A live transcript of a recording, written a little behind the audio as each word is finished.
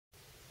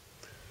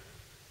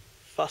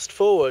fast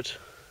forward,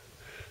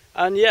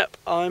 and yep,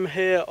 I'm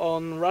here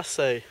on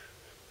Raasay.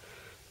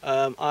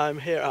 I'm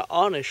here at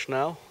Arnish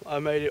now. I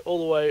made it all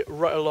the way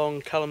right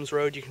along Callum's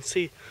Road. You can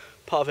see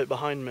part of it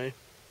behind me.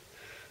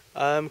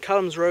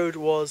 Callum's Road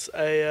was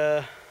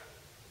a...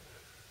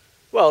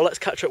 well, let's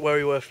catch up where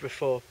we were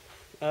before.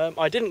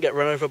 I didn't get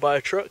run over by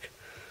a truck.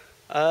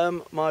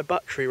 My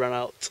battery ran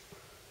out.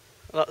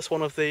 That's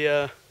one of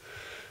the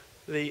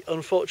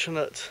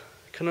unfortunate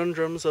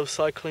conundrums of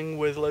cycling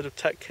with a load of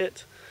tech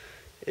kit,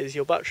 is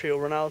your battery will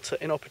run out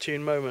at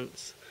inopportune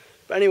moments.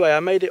 But anyway, I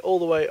made it all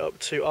the way up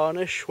to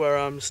Arnish, where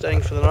I'm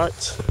staying for the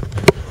night.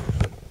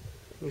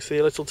 You can see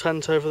a little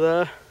tent over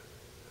there,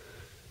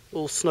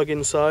 all snug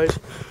inside.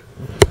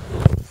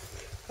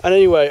 And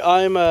anyway,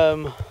 I'm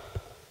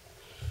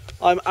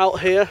out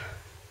here,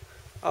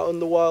 out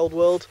in the wild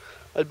world,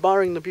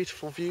 admiring the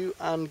beautiful view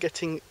and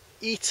getting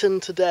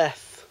eaten to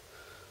death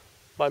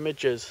by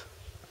midges.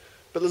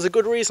 But there's a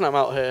good reason I'm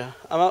out here.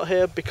 I'm out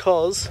here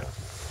because,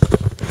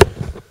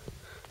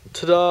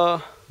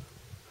 ta-da,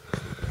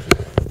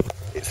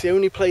 it's the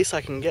only place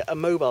I can get a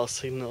mobile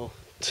signal.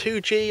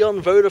 2G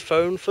on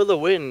Vodafone for the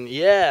win,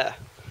 yeah!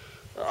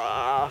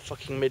 Ah,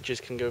 fucking midges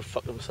can go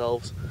fuck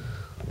themselves.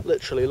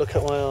 Literally, look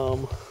at my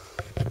arm.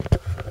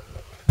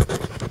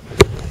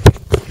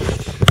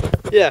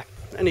 Yeah,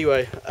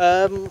 anyway,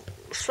 a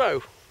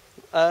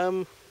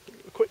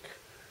quick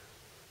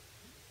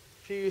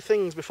few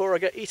things before I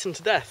get eaten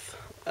to death.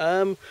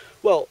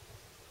 Well,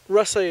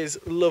 Raasay is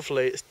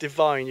lovely, it's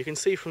divine. You can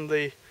see from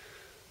the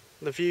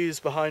views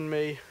behind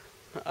me.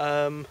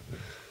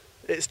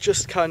 It's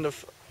just kind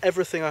of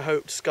everything I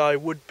hoped Skye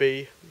would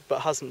be,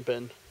 but hasn't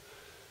been.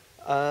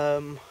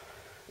 The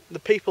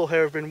people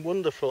here have been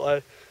wonderful.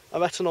 I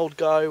met an old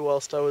guy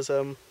whilst I was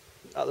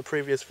at the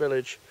previous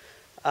village,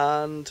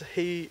 and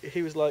he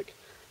was like,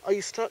 "Are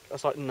you stuck?" I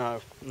was like,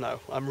 no,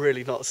 I'm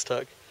really not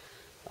stuck.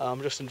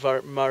 I'm just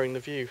admiring the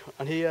view.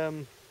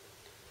 And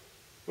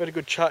we had a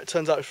good chat. It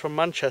turns out he's from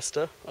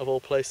Manchester, of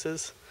all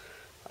places.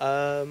 He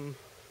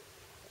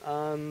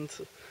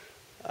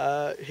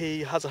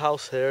has a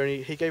house here,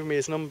 and he gave me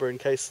his number in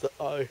case that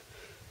I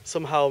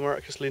somehow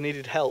miraculously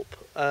needed help,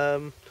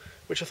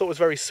 which I thought was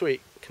very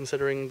sweet,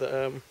 considering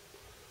that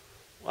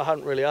I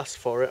hadn't really asked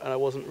for it and I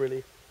wasn't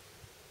really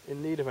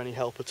in need of any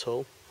help at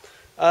all.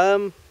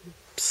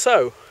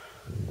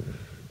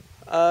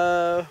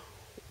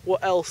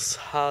 What else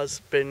has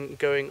been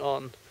going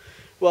on?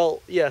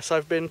 Well, yes,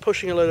 I've been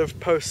pushing a load of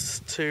posts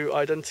to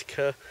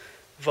Identica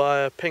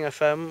via Ping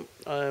FM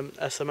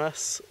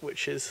SMS,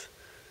 which is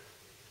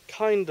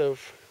kind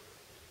of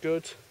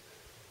good,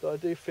 but I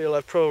do feel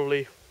I've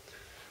probably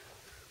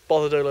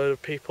bothered a load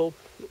of people.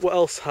 What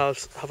else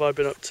have I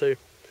been up to?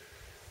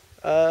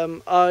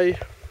 On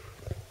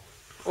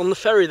the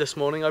ferry this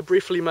morning, I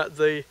briefly met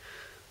the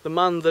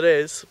man that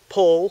is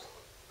Paul,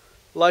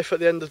 Life at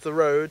the End of the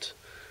Road.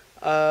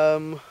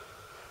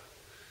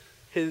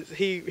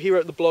 He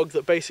wrote the blog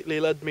that basically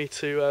led me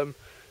to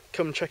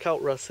come check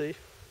out Raasay,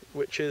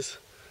 which is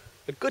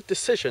a good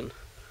decision.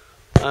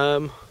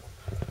 I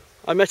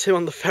met him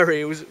on the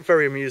ferry. It was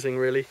very amusing,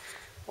 really.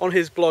 On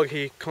his blog,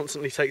 he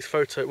constantly takes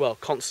photos, well,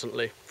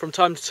 constantly, from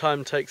time to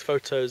time takes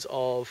photos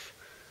of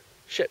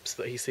ships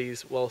that he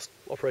sees whilst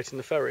operating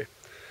the ferry.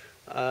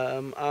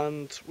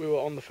 And we were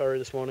on the ferry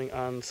this morning,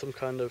 and some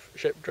kind of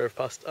ship drove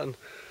past, and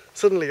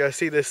suddenly I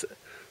see this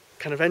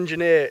kind of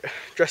engineer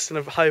dressed in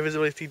a high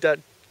visibility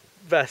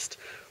vest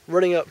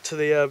running up to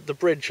the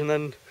bridge, and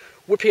then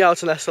whipping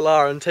out an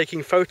SLR and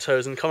taking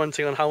photos and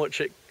commenting on how much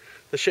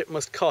the ship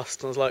must cost.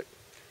 And I was like,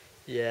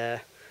 yeah,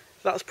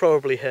 that's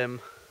probably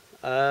him.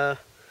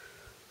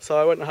 So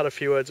I went and had a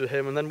few words with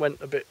him, and then went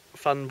a bit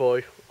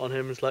fanboy on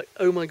him. It's like,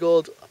 oh my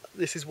god,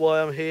 this is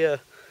why I'm here.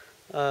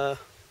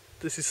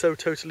 This is so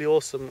totally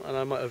awesome, and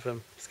I might have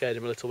scared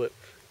him a little bit.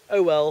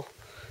 Oh well.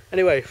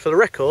 Anyway, for the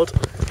record,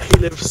 he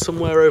lives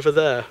somewhere over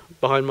there,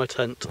 behind my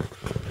tent.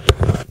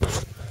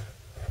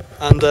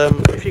 And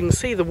if you can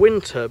see the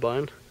wind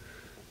turbine,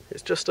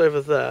 it's just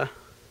over there.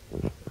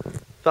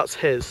 That's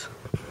his.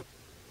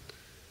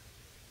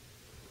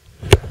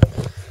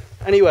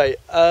 Anyway,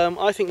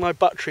 I think my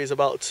battery is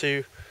about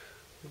to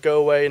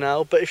go away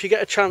now, but if you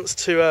get a chance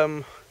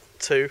to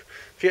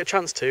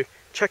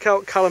check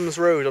out Callum's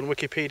Road on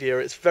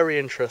Wikipedia. It's very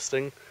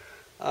interesting,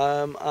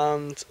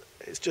 and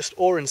it's just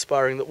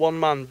awe-inspiring that one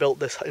man built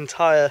this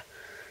entire,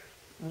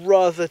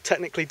 rather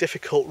technically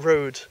difficult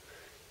road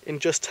in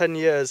just 10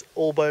 years,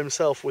 all by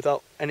himself,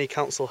 without any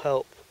council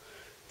help.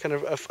 Kind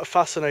of a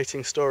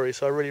fascinating story,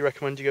 so I really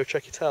recommend you go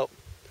check it out.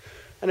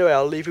 Anyway,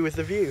 I'll leave you with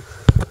the view.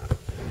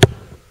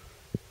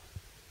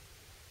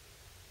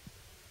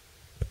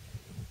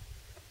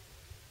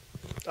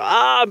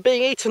 Ah, I'm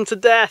being eaten to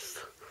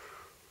death!